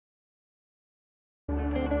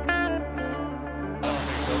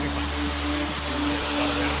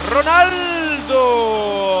Ronaldo.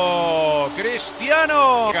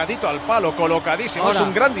 Cristiano. Pegadito al palo, colocadísimo. Ahora, es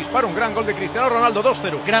un gran disparo, un gran gol de Cristiano Ronaldo,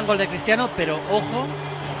 2-0. Gran gol de Cristiano, pero ojo.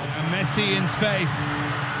 Messi in space.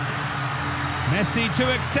 Messi to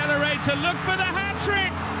accelerate, to look for the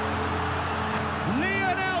hat-trick.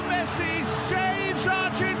 Lionel Messi saves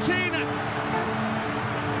Argentina.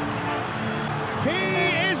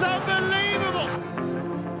 He is unbelievable.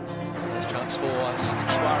 There's chance for Cedric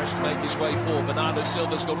Suarez to make his way forward. Bernardo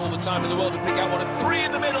Silva's got all the time in the world to pick out one of three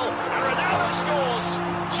in the middle. And Ronaldo scores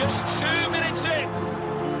just 2 minutes in.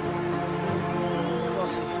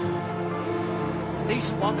 Crosses.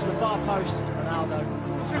 Decent one to the far post, Ronaldo.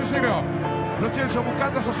 Lo Celso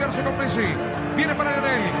buscando asociarse con Messi. Viene para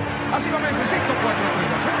Lionel. Así va Messi, 5-4-3.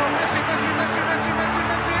 Messi.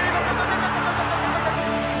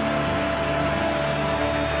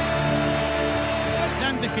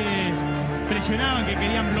 Antes que presionaban, que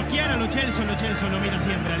querían bloquear a Lo Celso lo mira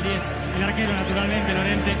siempre al 10. El arquero, naturalmente,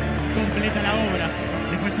 Llorente, completa la obra.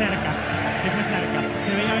 Le fue cerca.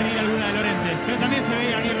 Se veía venir alguna de Llorente, pero también se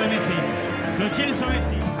veía venir de Messi. Lo Celso,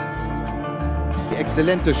 Messi.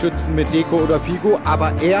 Exzellente Schützen mit Deco oder Figo,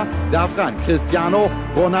 aber er darf ran. Cristiano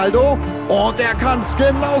Ronaldo, und er kann es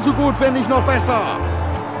genauso gut, wenn nicht noch besser.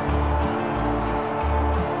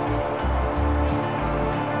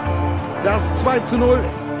 Das 2-0.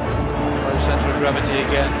 Low centre of gravity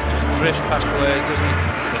again, just drifts past players, doesn't he?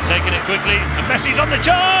 But taking it quickly, and Messi's on the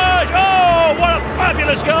charge! Oh, what a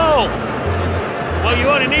fabulous goal! Well, you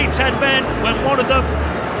only need 10 men when one of them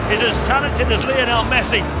is as talented as Lionel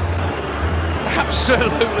Messi.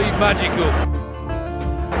 Absolutely magical.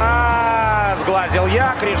 Сглазил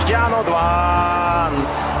я, Криштиану 2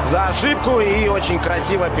 за ошибку и очень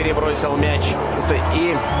красиво перебросил мяч.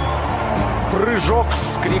 И прыжок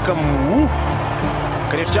с криком «У!».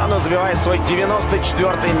 Криштиану забивает свой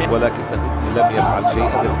 94-й мяч. ولكنه لم يفعل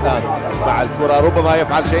شيئا الآن مع الكرة، ربما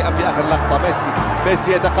يفعل شيئا في آخر لقطة.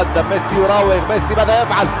 ميسي يتقدم، ميسي يراوغ، ميسي ماذا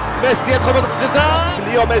يفعل؟ ميسي يدخل منطقة الجزاء.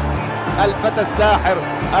 ليو ميسي الفتى الساحر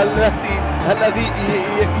الذي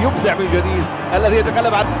يبدع من جديد، الذي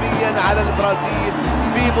يتغلب رسميا على البرازيل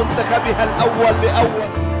في منتخبها الأول لأول.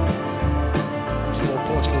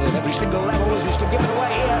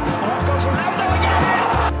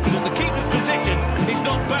 The keeper's position is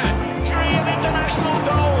not bad. 3 international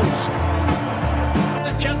goals.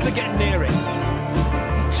 The chance of getting near it.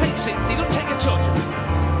 He takes it. He doesn't take a touch.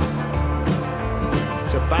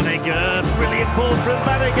 To Banniger, brilliant ball from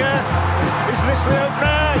Banniger. Is this the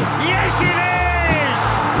opener? Yes, it is!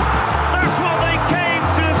 That's what they came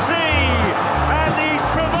to see, and he's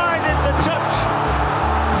provided the touch.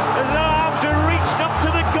 His arms are reached up to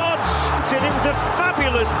the gods. It was a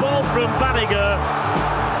fabulous ball from Banniger,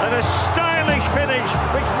 and a stylish finish,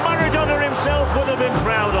 which Maradona himself would have been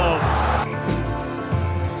proud of.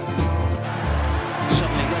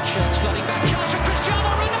 Suddenly, red shirts flooding back. Chance for Cristiano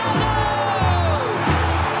Ronaldo!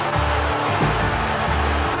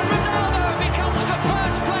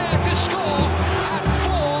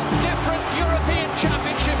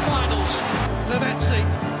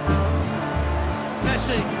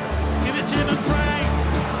 Messi, give it to him and pray.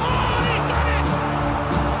 Oh, he's done it!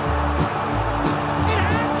 It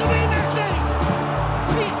had to be Messi!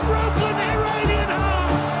 He's broken Iranian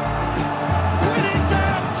hearts! When in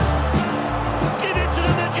doubt, give it to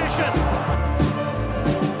the magician!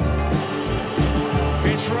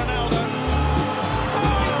 It's Ronaldo.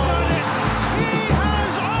 Oh, he's done it! He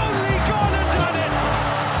has only gone and done it!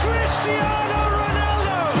 Cristiano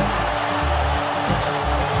Ronaldo!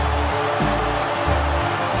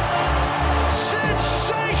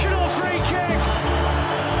 Sensational free kick!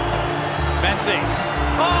 Messi.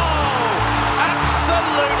 Oh,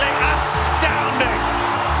 absolutely astounding!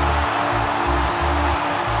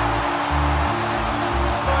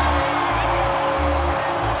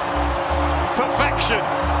 Perfection.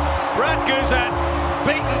 Brad Guzan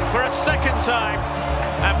beaten for a second time.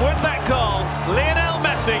 And with that goal, Lionel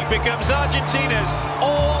Messi becomes Argentina's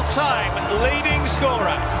all-time leading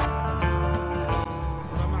scorer.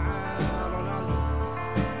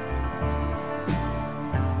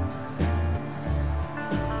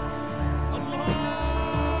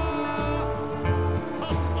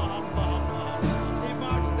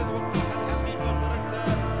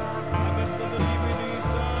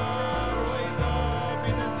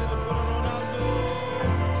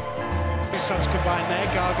 Sons combined there,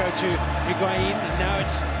 Gargo to Higuain, and now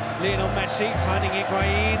it's Lionel Messi finding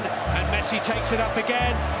Higuain, and Messi takes it up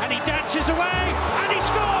again, and he dances away, and he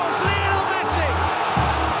scores! Lionel Messi!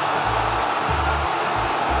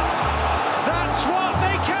 That's what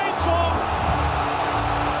they came for!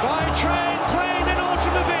 By train, plane and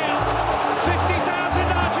automobile,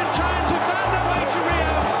 50,000 Argentines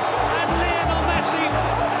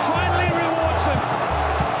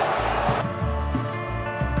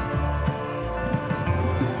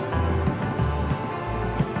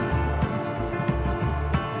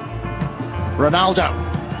Ronaldo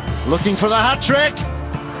looking for the hat-trick,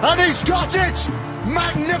 and he's got it!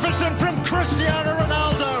 Magnificent from Cristiano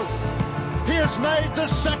Ronaldo! He has made the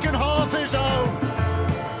second half his own.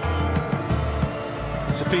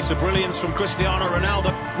 It's a piece of brilliance from Cristiano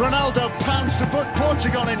Ronaldo. Ronaldo pans to put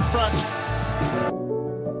Portugal in front.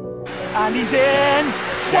 And he's in.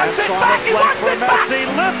 Wants it back. He wants it back. Messi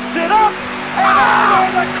lifts it up.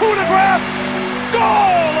 And the coup de grace.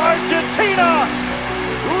 Goal, Argentina.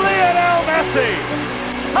 Lionel Messi.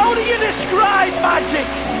 How do you describe magic?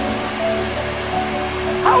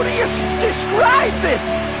 How do you describe this?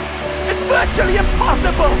 It's virtually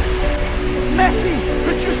impossible. Messi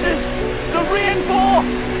produces the rainbow,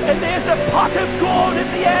 and there's a pot of gold at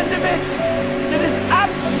the end of it that is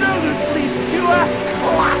absolutely pure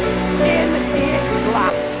class in a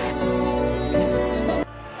glass.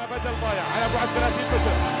 أبدا الضايع على بعد 30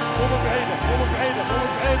 متر، مو بعيدة مو بعيدة مو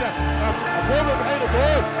بعيدة مو بعيدة،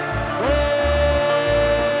 جول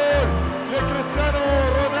جول لكريستيانو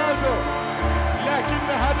رونالدو، لكن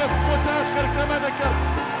هدف متأخر كما ذكرت،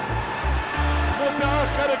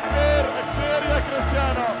 متأخر كثير كثير يا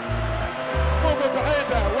كريستيانو، مو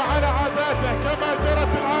بعيدة وعلى عاداته كما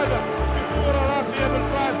جرت العادة بصورة راقية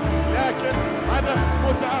بالفعل، لكن هدف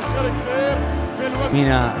متأخر كثير في الوقت.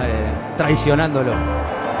 Mina traicionándolo.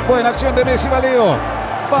 Buena acción de Messi, va Leo.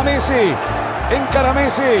 Va Messi. Encara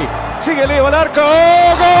Messi. Sigue Leo al arco.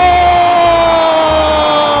 ¡Gol!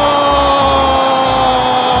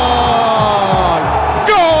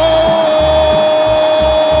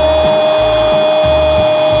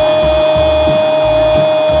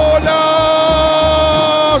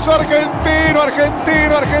 ¡Golazo!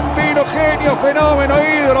 Argentino, genio, fenómeno,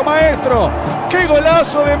 ídolo, maestro. ¡Qué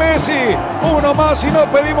golazo de Messi! Uno más y no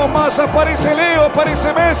pedimos más. Aparece Leo,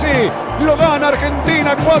 aparece Messi. Lo gana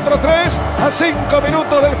Argentina 4-3 a 5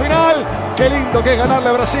 minutos del final. Qué lindo que es ganarle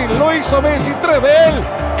a Brasil. Lo hizo Messi, 3 de él.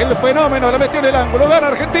 El fenómeno le metió en el ángulo. Gana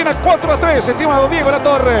Argentina 4-3, estimado Diego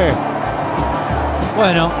Latorre.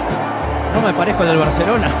 Bueno, no me parezco del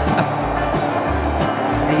Barcelona.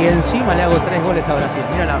 Y encima le hago 3 goles a Brasil.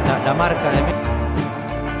 Mira la marca de Messi.